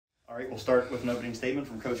right, we'll start with an opening statement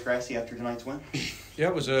from Coach Grassie after tonight's win. Yeah,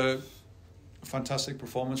 it was a fantastic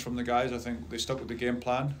performance from the guys. I think they stuck with the game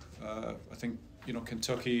plan. I think,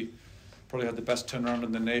 Kentucky probably had the best turnaround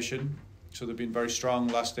in the nation, so they've been very strong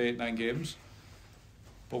last 8-9 games.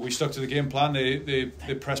 But we stuck to the game plan. They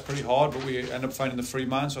pressed pretty hard, but we ended up finding the free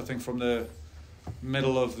man. So I think from the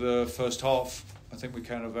middle of the first half, I think we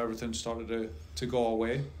kind of everything started to go our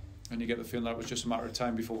way, and you get the feeling that it was just a matter of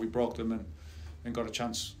time before we broke them and got a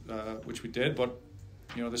chance, which we did. But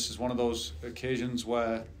this is one of those occasions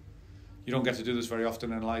where you don't get to do this very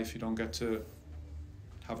often in life. You don't get to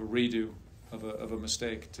have a redo of a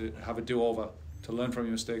mistake, to have a do-over, to learn from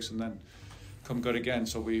your mistakes and then come good again.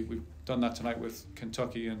 So we've done that tonight with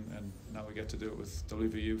Kentucky, and now we get to do it with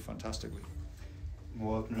WVU fantastically.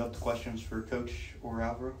 We'll open it up to questions for Coach or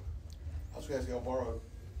Alvaro. I was going to ask Alvaro,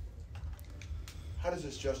 how does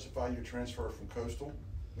this justify your transfer from Coastal?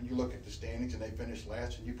 When you look at the standings and they finished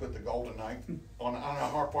last and you put the goal tonight on, I don't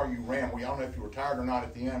know how far you ran. I don't know if you were tired or not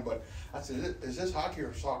at the end, but I said, is this hockey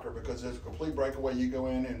or soccer? Because it's a complete breakaway. You go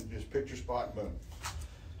in and just pick your spot and boom.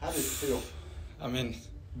 How did it feel? I mean,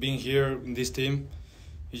 being here in this team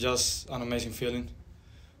is just an amazing feeling.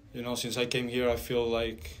 Since I came here, I feel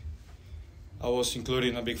like I was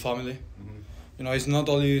included in a big family. Mm-hmm. It's not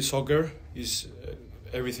only soccer, it's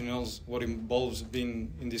everything else, what involves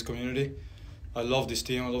being in this community. I love this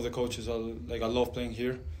team. I love the coaches. I love playing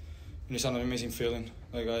here, and it's an amazing feeling.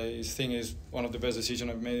 I think it's one of the best decisions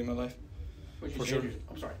I've made in my life. For sure.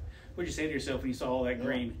 I'm sorry. What did you say to yourself when you saw all that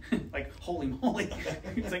green? Like, holy moly!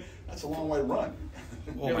 It's like, that's a long way to run.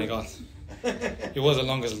 Oh my God! It was the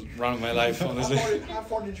longest run of my life, honestly. How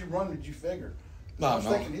far did you run? Did you figure? I was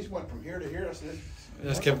thinking he's went from here to here. I said,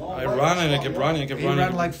 I ran and I kept running. He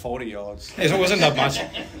ran like 40 yards. It wasn't that much.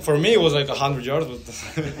 For me, it was like 100 yards, but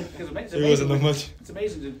it wasn't that much. It's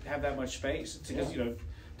amazing to have that much space. Because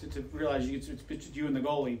to realize it's you and the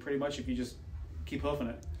goalie pretty much if you just keep hoofing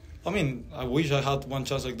it. I mean, I wish I had one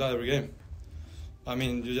chance like that every game. I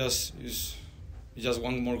mean, you just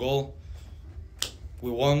one more goal.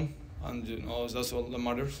 We won, and that's all that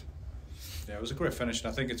matters. Yeah, it was a great finish,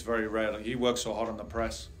 and I think it's very rare. He works so hard on the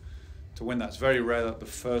press to win that. It's very rare that the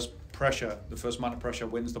first amount of pressure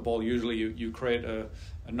wins the ball. Usually you create a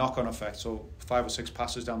knock-on effect. So 5 or 6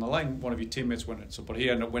 passes down the line, one of your teammates win it. But he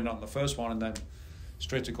ended up winning on the first one, and then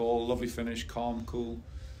straight to goal. Lovely finish, calm, cool,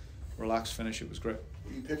 relaxed finish. It was great.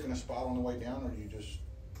 Were you picking a spot on the way down, or do you just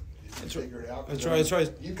figure it out? That's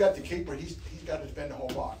right. You've got the keeper. He's got to spend the whole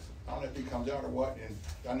box. I don't know if he comes out or what. And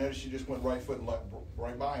I noticed you just went right foot and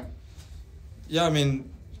right by him. Yeah, I mean,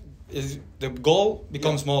 the goal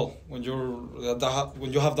becomes small when you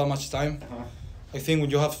have that much time. Uh-huh. I think when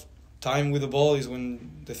you have time with the ball is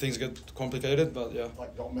when the things get complicated. But yeah,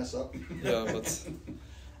 don't mess up. Yeah, but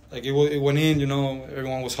it went in.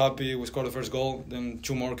 Everyone was happy. We scored the first goal. Then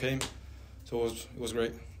 2 more came, so it was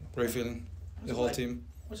great feeling. The whole team.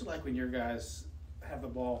 What's it like when your guys have the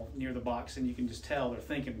ball near the box and you can just tell they're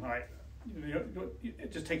thinking, all right,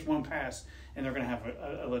 it just takes one pass and they're going to have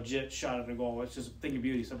a legit shot at a goal. It's just a thing of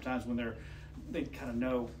beauty sometimes when they kind of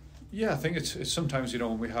know. Yeah, I think it's sometimes,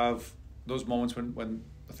 when we have those moments when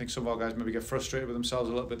I think some of our guys maybe get frustrated with themselves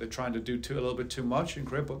a little bit. They're trying to do a little bit too much in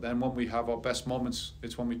grip, but then when we have our best moments,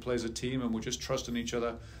 it's when we play as a team and we're just trusting each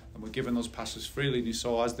other and we're giving those passes freely. And you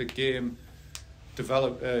saw as the game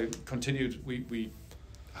continued, we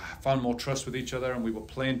found more trust with each other and we were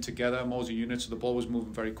playing together more as a unit, so the ball was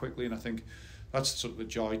moving very quickly. And I think that's sort of the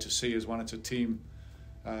joy to see, is when it's a team,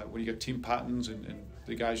 when you get team patterns and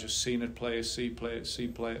the guys just seeing it play, see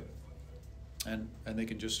it, and they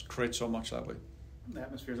can just create so much that way. The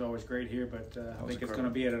atmosphere is always great here, but I think it's going to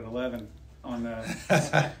be at 11 on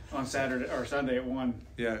on Saturday or Sunday at 1.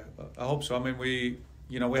 Yeah, I hope so. I mean, we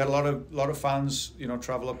had a lot of fans,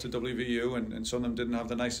 travel up to WVU, and some of them didn't have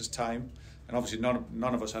the nicest time, and obviously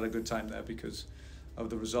none of us had a good time there because of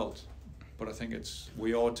the result. But I think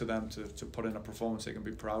we owe it to them to put in a performance they can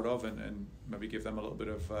be proud of, and maybe give them a little bit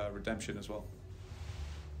of redemption as well.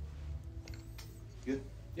 Good.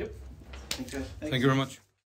 Yep. Thanks, guys. Thank you very much.